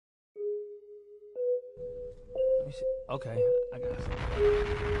me see. Okay, I got it.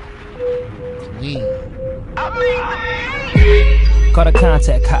 Clean. Call the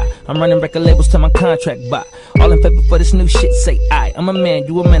contact high. I'm running record labels till my contract by. All in favor for this new shit, say I. I'm a man,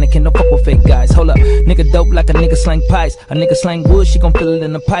 you a mannequin, don't fuck with fake guys. Hold up, nigga dope like a nigga slang pipes. A nigga slang wood, she gon' fill it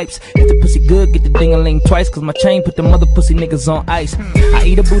in the pipes. If the pussy good, get the ding-a-ling twice. Cause my chain put the mother pussy niggas on ice. I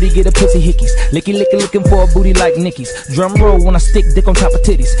eat a booty, get a pussy hickeys. Licky licky looking for a booty like Nicky's. Drum roll when I stick dick on top of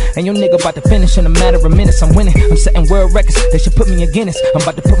titties. And your nigga about to finish in a matter of minutes. I'm winning, I'm setting world records. They should put me in Guinness. I'm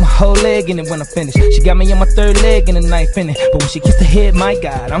about to put my whole leg in it when I finish. She got me on my third leg in the ninth inning. But when she kissed the head, my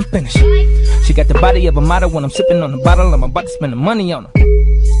God, I'm finished. She got the body of a model. When I'm sipping on the bottle, I'm about to spend the money on her.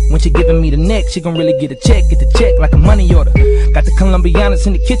 When she giving me the neck, she gon' really get the check like a money order. Got the Colombianas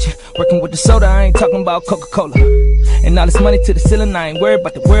in the kitchen, working with the soda, I ain't talking about Coca-Cola. And all this money to the ceiling, I ain't worried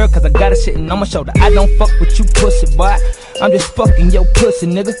about the world, cause I got it sitting on my shoulder. I don't fuck with you pussy, boy, I'm just fucking your pussy,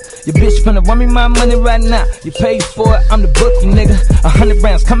 nigga. Your bitch finna run me my money right now, you paid for it, I'm the bookie, nigga. 100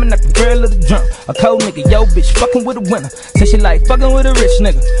 rounds coming out the barrel of the drum. A cold nigga, yo bitch fucking with a winner. Say she like fucking with a rich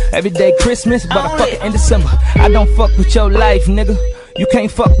nigga. Everyday Christmas, but I fuck it in December. I don't fuck with your life, nigga. You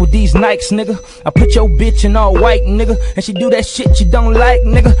can't fuck with these Nikes, nigga. I put your bitch in all white, nigga. And she do that shit you don't like,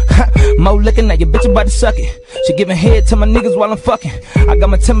 nigga. Mo looking at your bitch about to suck it. She giving head to my niggas while I'm fucking. I got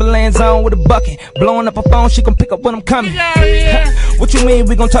my Timberlands on with a bucket. Blowing up her phone, she gon' pick up when I'm coming. What you mean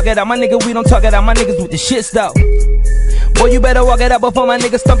we gon' talk it out? My nigga, we don't talk it out. My niggas with the shit though. Boy, you better walk it out before my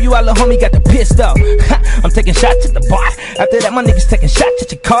niggas stump you out, little homie got the piss though. I'm taking shots at the bar. After that, my niggas taking shots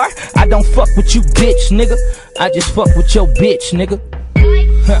at your car. I don't fuck with you, bitch, nigga. I just fuck with your bitch, nigga.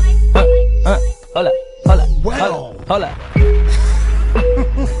 Hold up, hold up, hold up, hold up.